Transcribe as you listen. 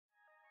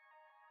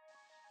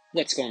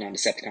What's going on,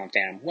 Decepticon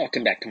fam?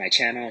 Welcome back to my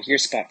channel, your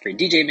spot for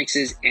DJ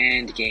mixes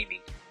and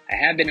gaming. I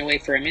have been away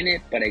for a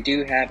minute, but I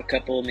do have a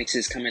couple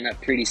mixes coming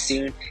up pretty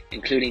soon,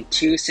 including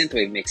two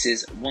synthwave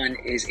mixes. One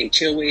is a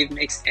chillwave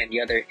mix and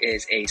the other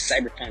is a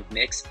cyberpunk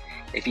mix.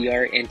 If you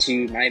are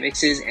into my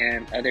mixes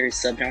and other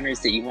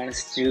subgenres that you want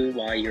us to do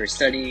while you're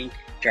studying,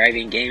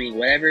 driving, gaming,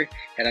 whatever,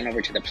 head on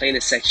over to the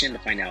playlist section to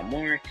find out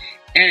more.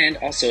 And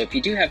also, if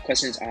you do have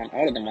questions on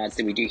all of the mods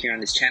that we do here on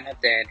this channel,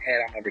 then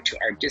head on over to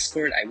our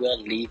Discord. I will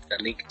leave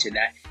the link to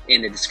that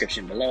in the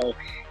description below.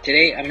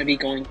 Today, I'm going to be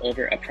going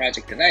over a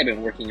project that I've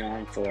been working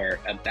on for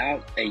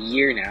about a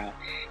year now,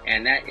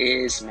 and that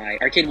is my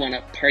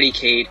Arcade1up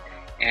Partycade,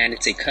 and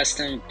it's a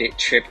custom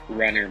Bit.Trip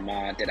Runner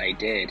mod that I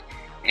did.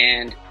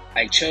 And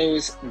I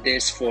chose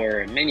this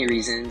for many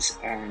reasons.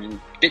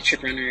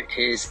 Bit.Trip Runner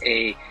is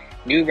a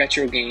new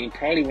retro game,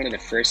 probably one of the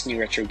first new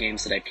retro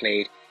games that I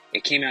played.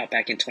 It came out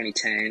back in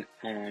 2010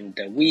 on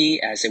the Wii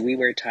as a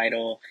WiiWare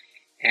title,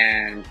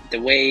 and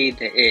the way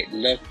that it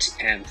looked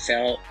and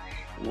felt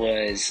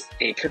was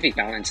a perfect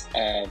balance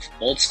of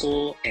old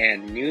school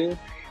and new,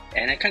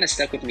 and it kind of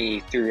stuck with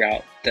me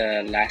throughout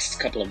the last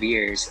couple of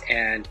years.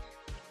 And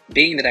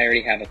being that I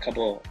already have a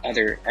couple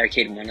other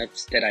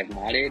Arcade1ups that I've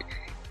modded,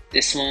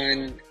 this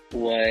one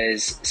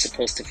was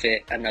supposed to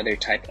fit another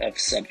type of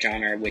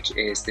subgenre, which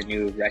is the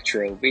new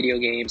retro video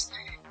games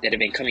that have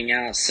been coming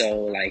out. So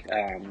like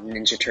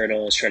Ninja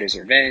Turtles, Shredder's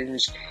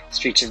Revenge,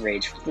 Streets of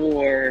Rage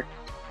 4,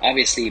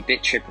 obviously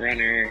Bit.Trip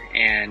Runner,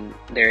 and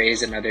there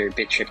is another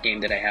Bit.Trip game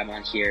that I have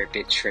on here,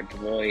 Bit.Trip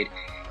Void.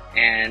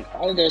 And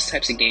all of those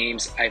types of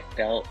games I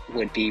felt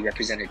would be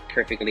represented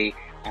perfectly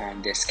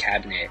on this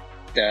cabinet.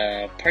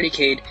 The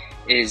Partycade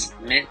is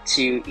meant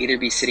to either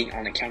be sitting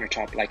on a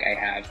countertop like I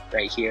have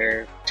right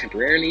here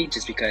temporarily,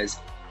 just because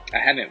I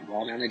haven't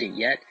wall mounted it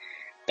yet,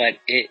 but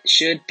it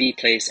should be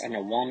placed on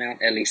a wall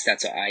mount. At least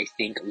that's what I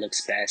think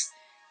looks best.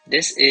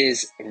 This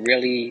is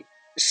really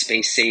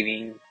space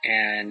saving,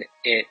 and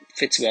it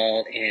fits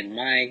well in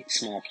my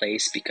small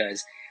place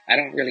because I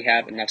don't really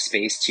have enough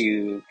space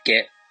to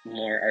get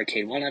more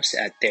Arcade1ups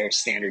at their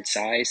standard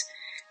size.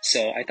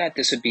 So I thought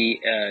this would be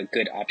a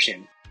good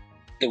option.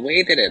 The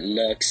way that it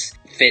looks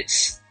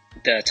fits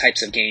the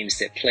types of games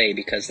that play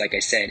because, like I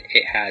said,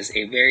 it has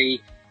a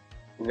very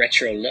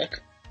retro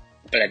look,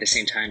 but at the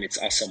same time it's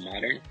also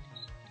modern.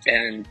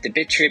 And the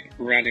Bit.Trip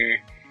Runner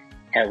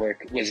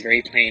artwork was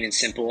very plain and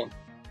simple.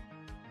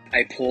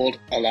 I pulled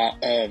a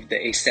lot of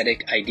the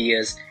aesthetic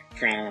ideas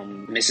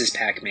from Mrs.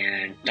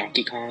 Pac-Man,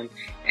 Donkey Kong,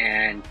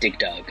 and Dig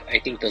Dug. I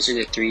think those are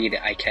the three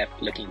that I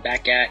kept looking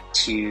back at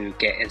to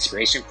get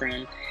inspiration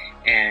from,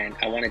 and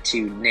I wanted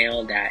to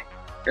nail that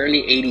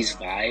early 80s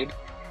vibe,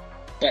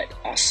 but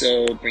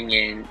also bring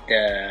in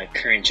the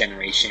current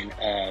generation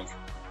of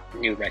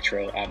new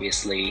retro,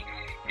 obviously,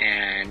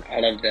 and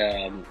all of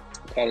the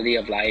quality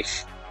of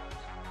life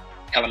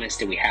elements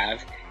that we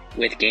have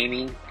with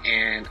gaming,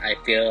 and I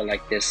feel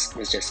like this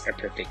was just a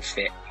perfect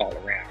fit all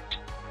around.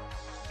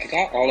 I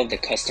got all of the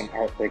custom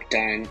artwork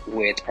done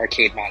with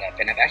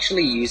Arcade1up, and I've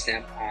actually used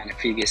them on a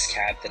previous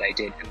cab that I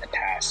did in the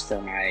past for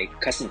my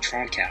custom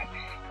Tron cab,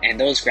 and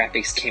those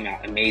graphics came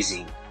out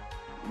amazing.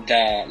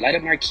 The light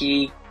up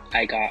marquee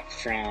I got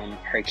from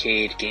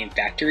Arcade Game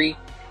Factory,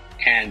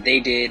 and they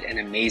did an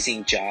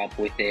amazing job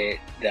with it.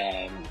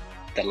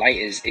 The light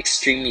is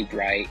extremely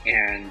bright,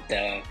 and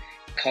the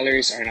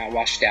colors are not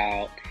washed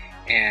out,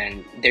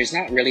 and there's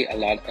not really a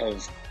lot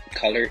of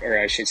color, or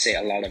I should say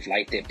a lot of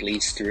light that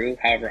bleeds through.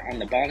 However, on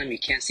the bottom you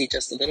can see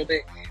just a little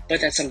bit,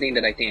 but that's something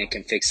that I think I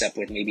can fix up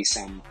with maybe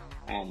some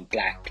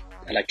black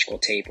electrical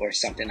tape or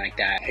something like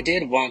that. I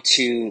did want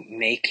to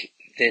make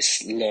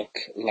this look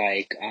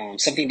like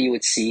something that you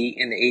would see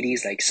in the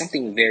 80s, like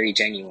something very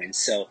genuine.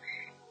 So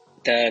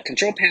the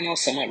control panel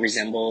somewhat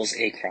resembles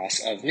a cross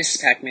of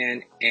Mrs.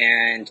 Pac-Man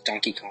and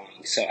Donkey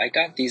Kong. So I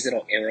got these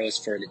little arrows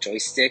for the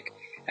joystick.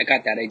 I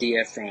got that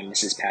idea from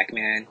Mrs.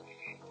 Pac-Man.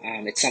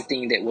 It's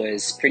something that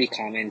was pretty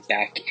common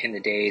back in the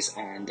days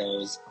on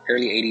those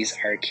early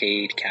 80s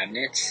arcade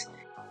cabinets.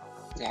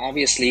 Now,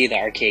 obviously, the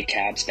arcade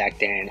cabs back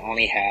then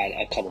only had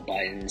a couple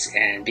buttons,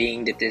 and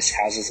being that this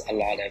houses a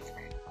lot of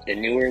the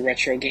newer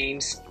retro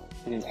games,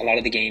 a lot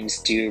of the games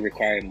do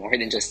require more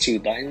than just 2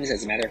 buttons.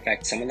 As a matter of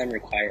fact, some of them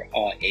require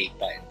all 8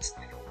 buttons.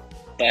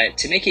 But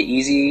to make it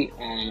easy,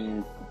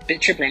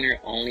 Bit.Trip Runner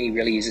only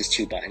really uses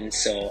 2 buttons,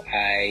 so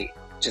I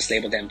just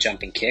labeled them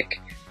jump and kick,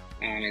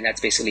 and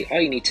that's basically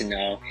all you need to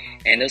know.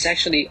 And those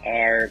actually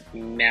are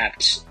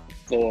mapped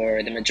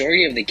for the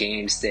majority of the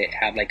games that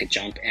have like a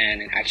jump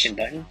and an action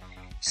button.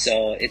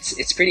 So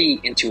it's pretty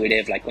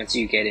intuitive. Like once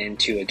you get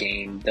into a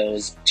game,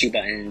 those 2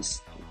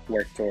 buttons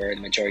work for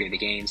the majority of the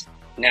games.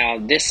 Now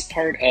this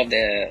part of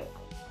the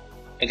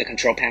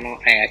control panel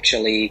I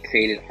actually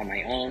created on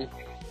my own,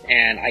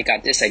 and I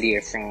got this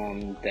idea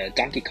from the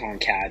Donkey Kong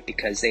cab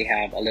because they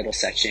have a little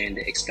section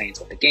that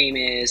explains what the game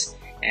is.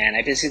 And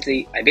I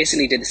basically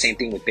did the same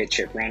thing with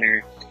Bit.Trip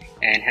Runner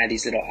and had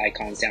these little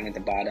icons down at the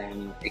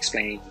bottom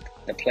explaining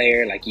the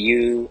player, like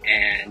you,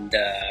 and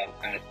the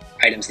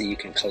items that you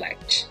can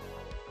collect.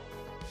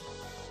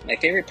 My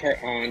favorite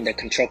part on the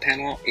control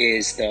panel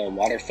is the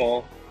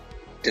waterfall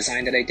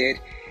design that I did.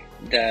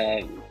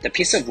 The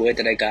piece of wood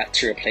that I got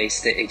to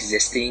replace the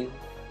existing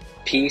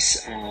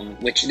piece,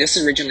 which this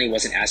originally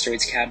was an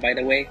asteroids cab, by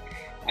the way.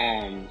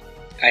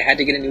 I had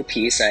to get a new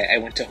piece. I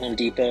went to Home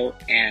Depot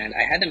and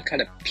I had them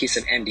cut a piece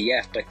of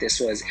MDF, but this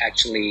was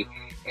actually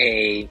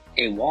a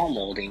wall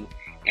molding,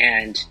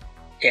 and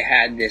it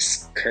had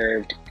this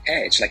curved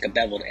edge, like a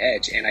beveled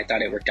edge, and I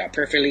thought it worked out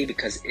perfectly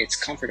because it's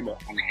comfortable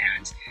on the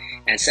hands.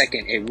 And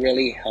second, it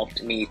really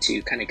helped me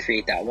to kind of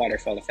create that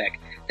waterfall effect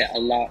that a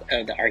lot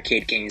of the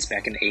arcade games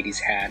back in the 80s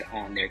had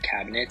on their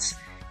cabinets,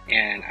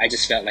 and I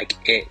just felt like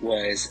it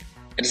was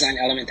a design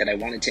element that I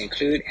wanted to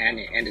include, and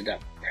it ended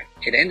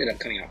up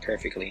coming out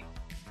perfectly.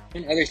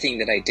 One other thing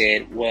that I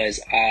did was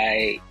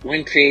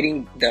when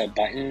creating the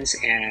buttons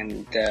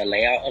and the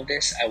layout of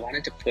this, I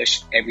wanted to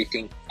push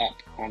everything up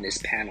on this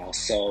panel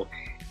so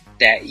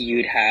that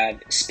you'd have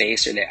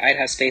space, or that I'd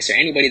have space, or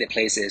anybody that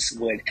plays this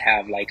would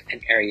have like an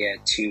area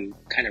to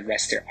kind of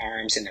rest their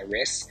arms and their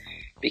wrists,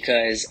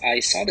 because I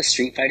saw the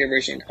Street Fighter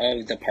version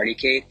of the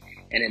Partycade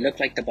and it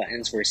looked like the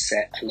buttons were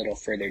set a little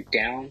further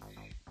down.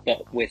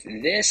 But with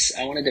this,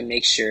 I wanted to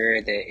make sure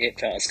that it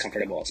felt as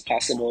comfortable as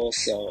possible.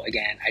 So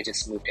again, I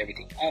just moved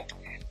everything up.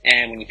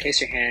 And when you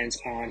place your hands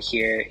on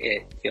here,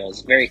 it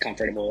feels very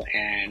comfortable,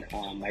 and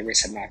my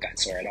wrists have not gotten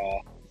sore at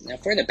all. Now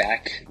for the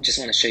back, just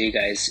want to show you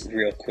guys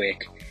real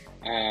quick.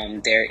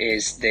 There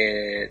is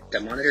the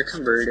monitor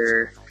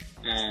converter,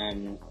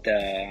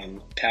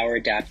 the power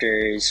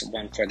adapters,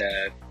 one for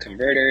the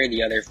converter,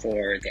 the other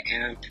for the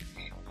amp.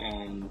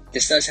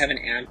 This does have an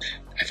amp.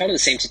 I followed the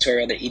same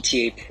tutorial that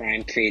ETA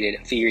Prime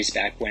created a few years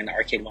back when the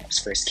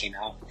Arcade1ups first came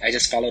out. I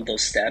just followed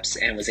those steps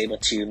and was able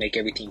to make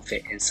everything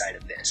fit inside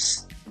of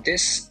this.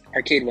 This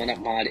Arcade1up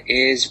mod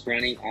is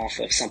running off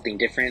of something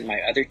different.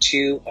 My other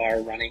two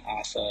are running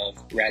off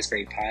of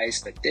Raspberry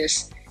Pis, but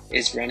this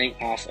is running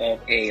off of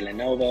a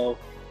Lenovo,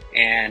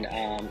 and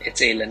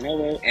it's a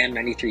Lenovo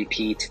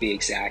M93P to be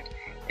exact,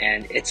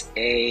 and it's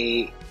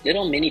a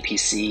little mini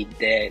PC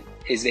that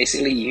is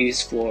basically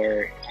used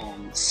for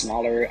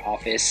smaller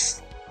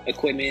office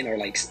equipment, or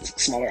like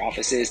smaller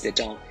offices that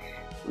don't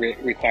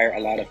require a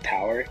lot of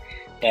power.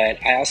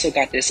 But I also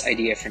got this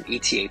idea from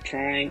ETA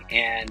Prime,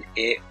 and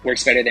it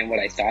works better than what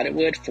I thought it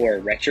would for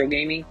retro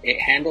gaming. It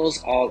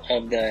handles all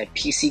of the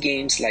PC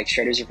games like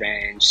Shredder's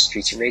Revenge,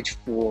 Streets of Rage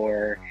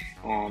 4,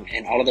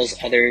 and all of those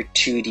other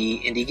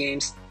 2D indie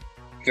games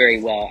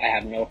very well. I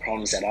have no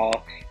problems at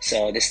all.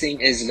 So this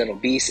thing is a little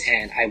beast,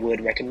 and I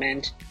would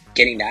recommend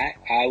getting that.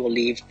 I will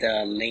leave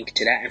the link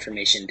to that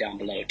information down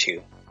below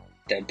too.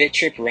 The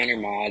Bit.Trip Runner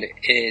mod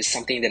is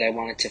something that I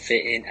wanted to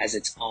fit in as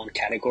its own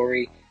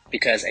category,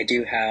 because I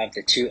do have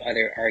the two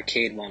other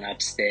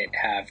Arcade1ups that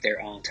have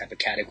their own type of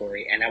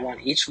category, and I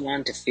want each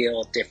one to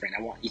feel different.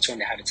 I want each one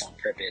to have its own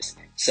purpose.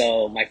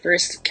 So my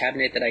first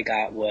cabinet that I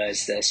got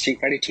was the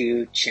Street Fighter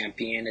 2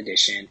 Champion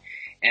Edition,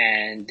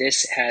 and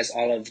this has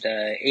all of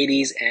the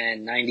 80s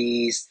and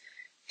 90s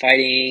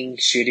fighting,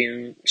 shoot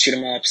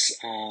 'em ups,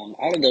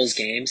 all of those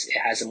games. It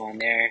has them on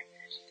there.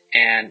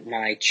 And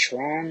my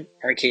Tron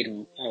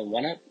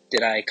Arcade1up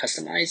that I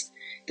customized,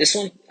 this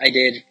one I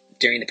did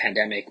during the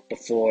pandemic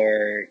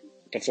before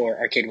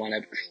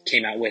Arcade1up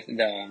came out with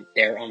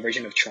their own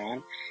version of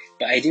Tron.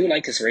 But I do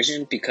like this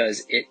version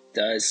because it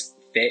does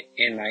fit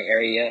in my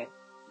area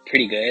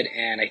pretty good,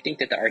 and I think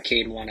that the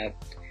Arcade1up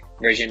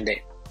version that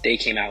they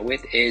came out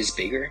with is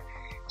bigger.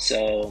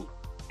 So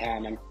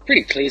I'm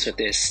pretty pleased with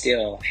this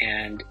still,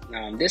 and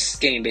this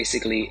game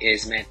basically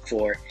is meant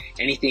for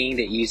anything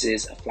that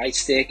uses a flight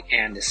stick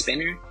and the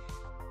spinner,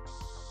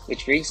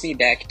 which brings me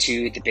back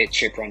to the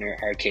Bit.Trip Runner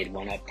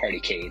Arcade1up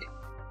Partycade.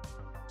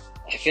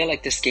 I feel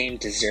like this game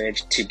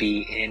deserved to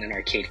be in an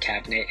arcade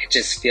cabinet. It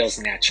just feels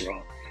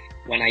natural.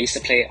 When I used to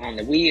play it on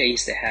the Wii, I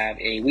used to have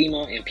a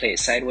Wiimote and play it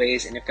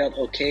sideways, and it felt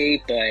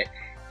okay, but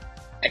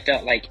I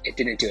felt like it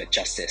didn't do it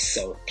justice.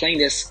 So playing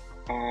this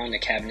on a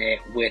cabinet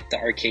with the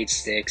arcade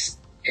sticks,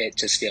 it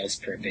just feels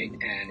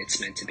perfect, and it's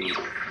meant to be.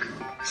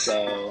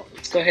 So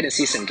let's go ahead and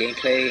see some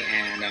gameplay,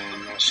 and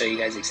I'll show you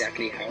guys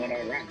exactly how it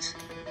all runs.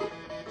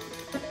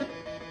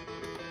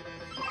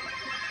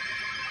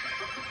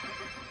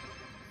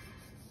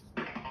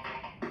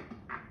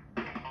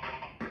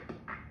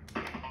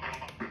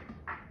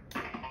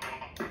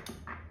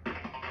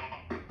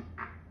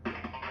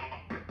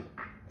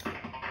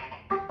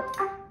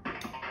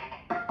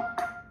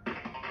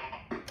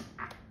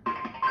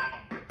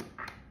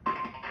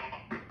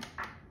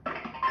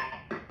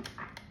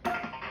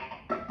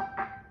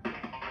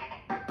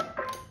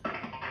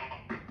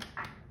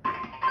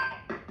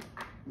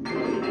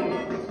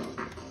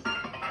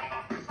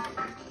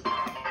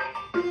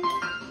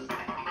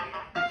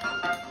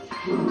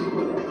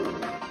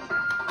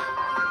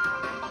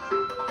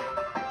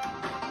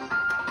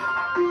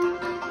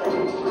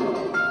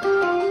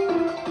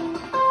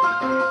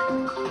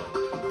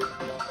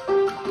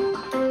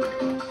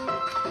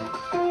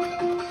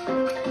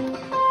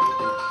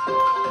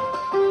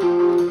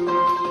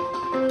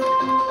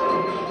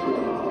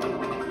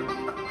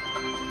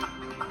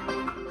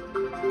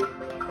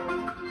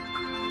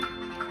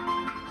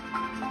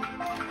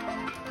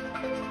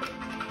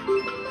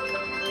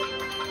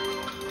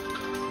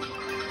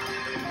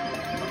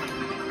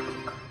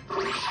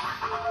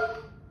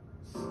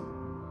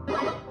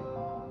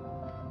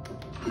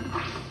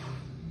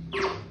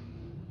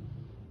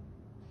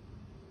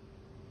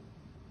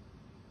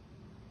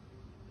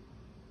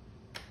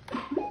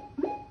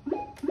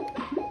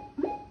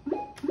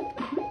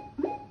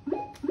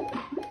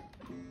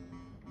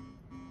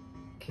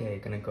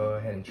 gonna go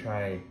ahead and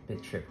try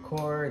Bit.Trip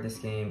Core. This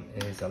game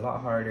is a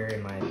lot harder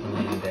in my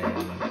opinion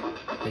than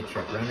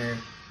Bit.Trip Runner,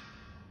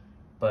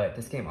 but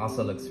this game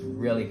also looks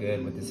really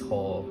good with this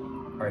whole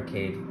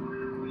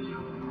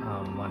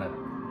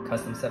Arcade1up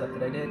custom setup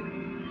that I did.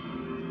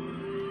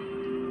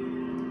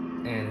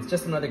 And it's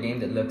just another game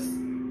that looks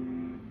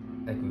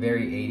like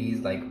very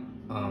 80s, like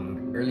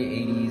early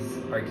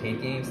 80s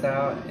arcade game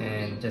style,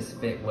 and just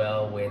fit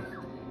well with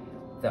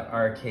the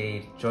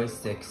arcade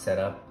joystick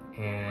setup.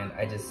 And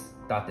I just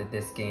thought that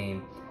this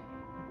game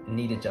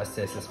needed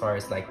justice as far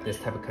as like this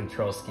type of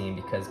control scheme,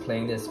 because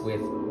playing this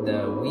with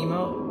the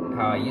Wiimote,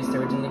 how I used to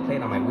originally play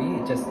it on my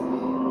Wii, it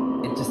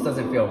just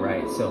doesn't feel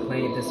right. So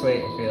playing it this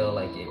way, I feel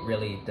like it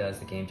really does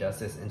the game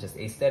justice, and just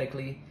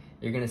aesthetically,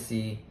 you're gonna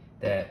see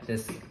that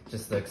this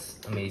just looks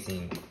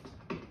amazing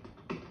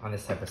on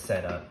this type of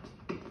setup.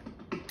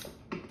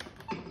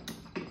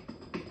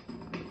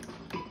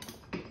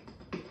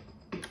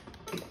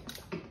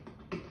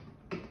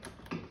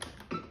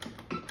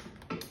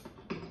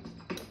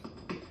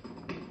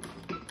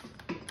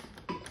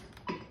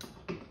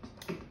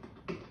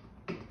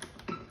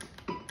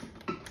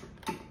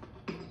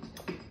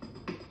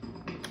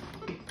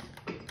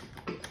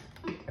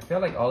 I feel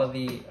like all of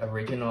the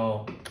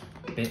original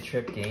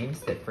Bit.Trip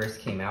games that first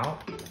came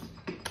out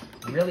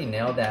really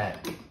nailed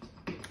that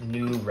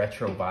new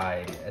retro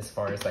vibe as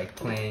far as like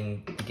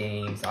playing the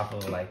games off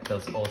of like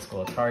those old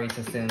school Atari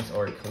systems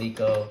or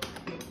Coleco,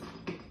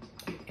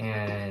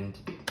 and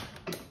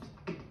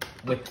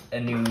with a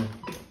new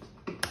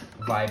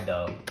vibe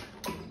though.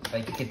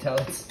 Like you can tell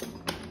it's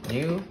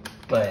new,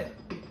 but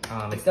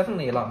it's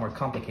definitely a lot more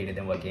complicated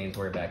than what games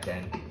were back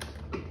then.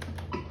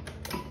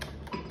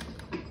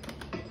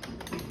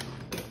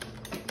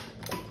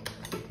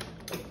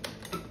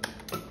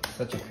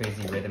 Such a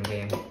crazy rhythm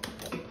game.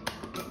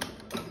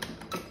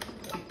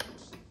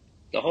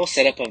 The whole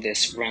setup of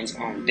this runs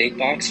on Big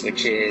Box,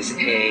 which is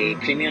a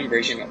premium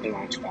version of the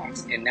launch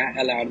box, and that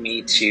allowed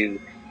me to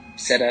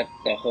set up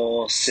the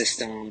whole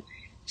system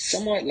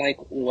somewhat like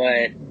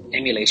what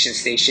Emulation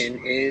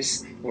Station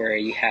is, where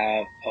you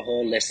have a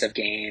whole list of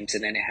games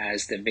and then it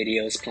has the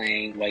videos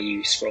playing while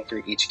you scroll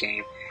through each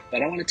game.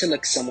 But I want it to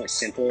look somewhat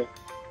simple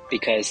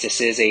because this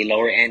is a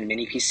lower end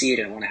mini PC.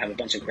 I don't want to have a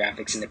bunch of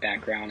graphics in the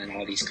background and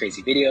all these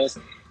crazy videos.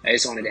 I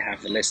just wanted to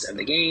have the list of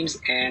the games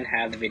and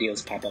have the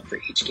videos pop up for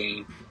each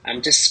game.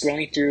 I'm just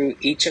scrolling through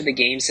each of the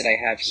games that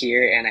I have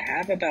here, and I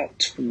have about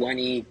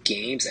 20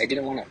 games. I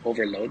didn't want to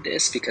overload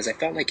this because I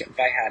felt like if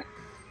I had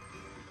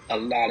a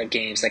lot of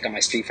games like on my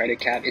Street Fighter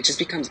cap, it just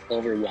becomes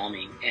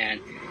overwhelming. And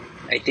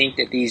I think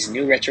that these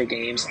new retro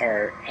games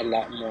are a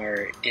lot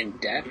more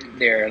in-depth.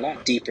 They're a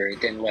lot deeper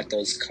than what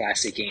those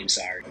classic games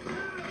are.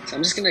 So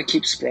I'm just going to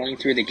keep scrolling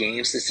through the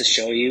games just to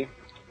show you.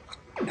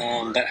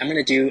 But I'm going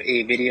to do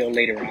a video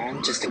later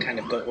on just to kind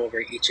of go over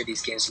each of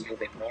these games a little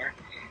bit more.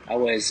 I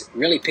was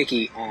really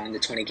picky on the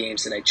 20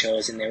 games that I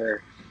chose, and there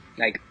were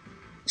like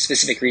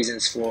specific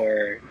reasons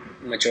for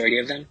the majority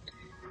of them.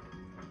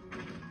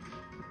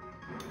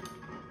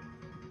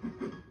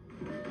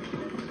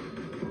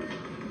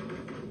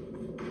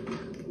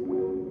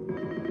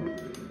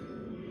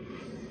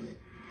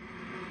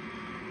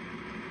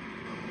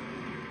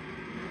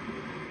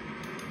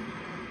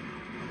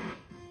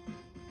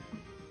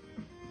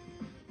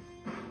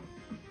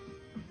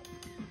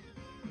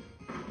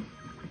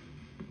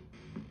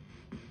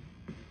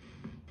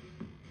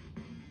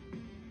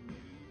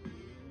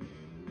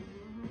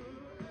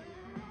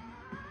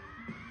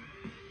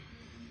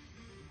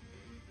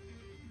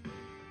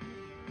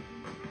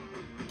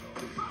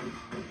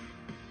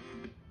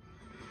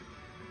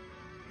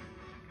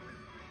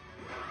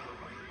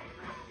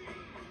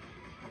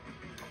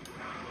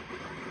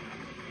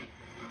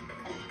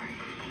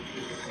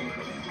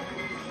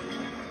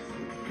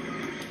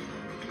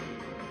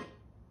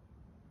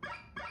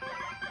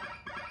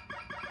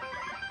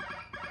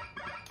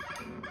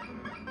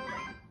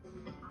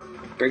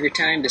 Burger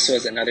Time, this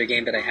was another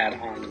game that I had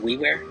on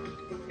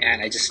WiiWare,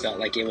 and I just felt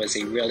like it was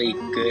a really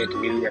good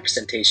new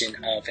representation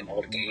of an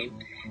old game.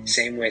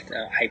 Same with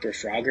Hyper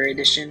Frogger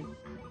Edition.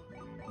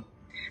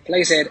 But like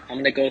I said, I'm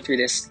going to go through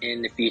this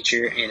in the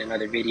future in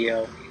another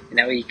video, and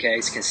that way you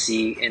guys can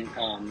see in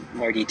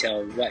more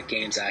detail what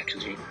games I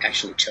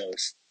actually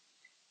chose.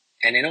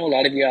 And I know a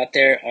lot of you out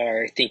there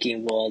are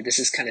thinking, well, this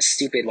is kind of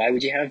stupid. Why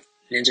would you have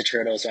Ninja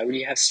Turtles? Why would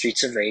you have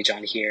Streets of Rage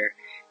on here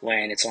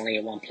when it's only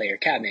a one-player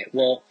cabinet?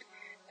 Well,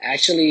 I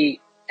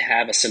actually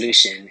have a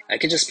solution. I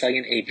could just plug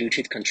in a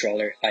Bluetooth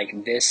controller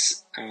like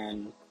this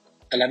 $11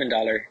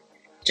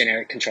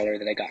 generic controller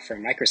that I got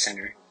from Micro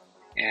Center,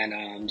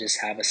 and just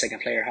have a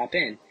second player hop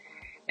in.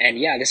 And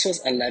yeah, this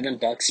was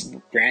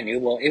 $11 brand new.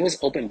 Well, it was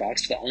open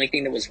box. The only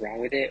thing that was wrong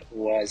with it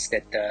was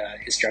that the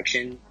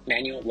instruction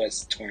manual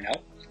was torn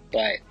up.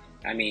 But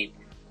I mean,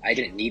 I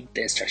didn't need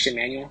the instruction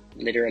manual.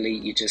 Literally,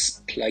 you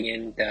just plug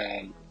in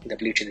the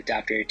Bluetooth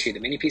adapter to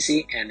the mini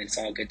PC and it's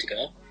all good to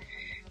go.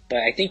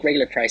 But I think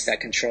regular price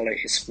that controller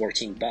is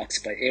 $14,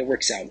 but it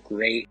works out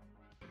great.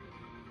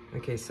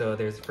 Okay, so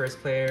there's the first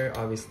player,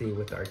 obviously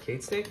with the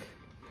arcade stick,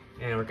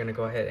 and we're gonna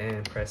go ahead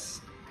and press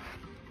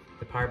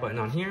the power button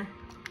on here,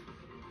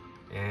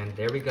 and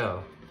there we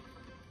go.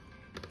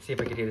 See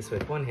if I can do this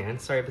with one hand.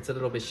 Sorry if it's a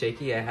little bit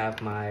shaky. I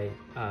have my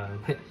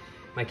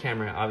my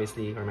camera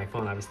obviously, or my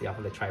phone obviously off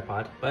of the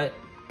tripod, but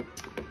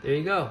there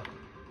you go.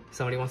 If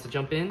somebody wants to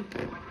jump in,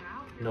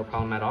 no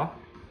problem at all.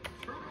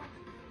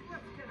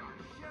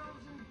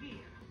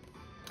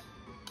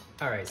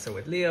 All right, so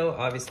with Leo,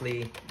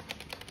 obviously,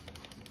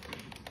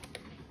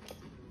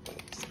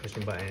 just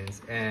pushing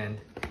buttons, and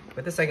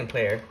with the second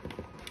player,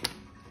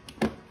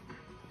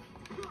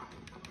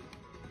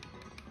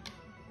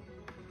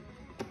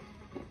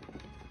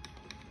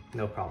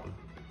 no problem.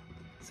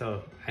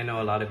 So I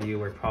know a lot of you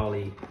were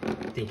probably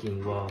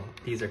thinking, well,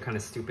 these are kind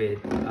of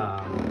stupid.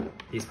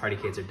 These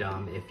Partycades are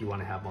dumb if you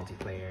want to have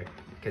multiplayer,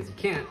 because you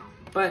can't.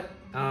 But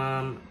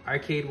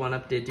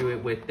Arcade1up did do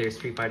it with their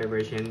Street Fighter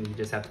version. You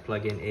just have to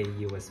plug in a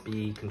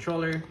USB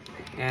controller,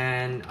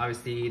 and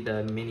obviously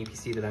the mini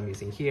PC that I'm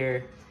using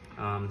here,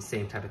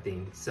 same type of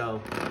thing. So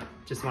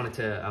just wanted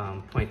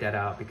to point that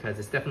out because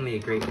it's definitely a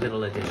great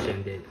little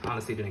addition that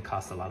honestly didn't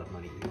cost a lot of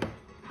money either.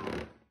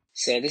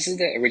 So this is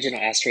the original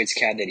Asteroids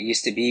CAD that it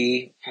used to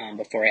be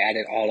before I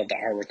added all of the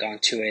artwork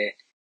onto it.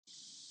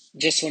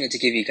 Just wanted to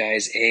give you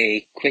guys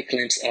a quick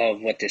glimpse of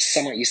what this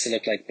somewhat used to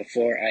look like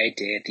before I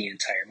did the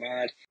entire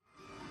mod.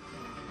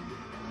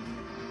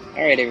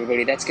 Alright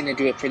everybody, that's going to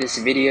do it for this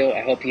video. I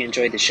hope you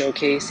enjoyed the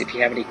showcase. If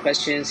you have any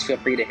questions, feel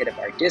free to hit up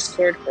our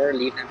Discord or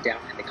leave them down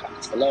in the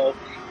comments below.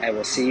 I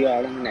will see you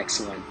all in the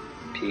next one.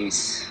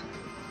 Peace.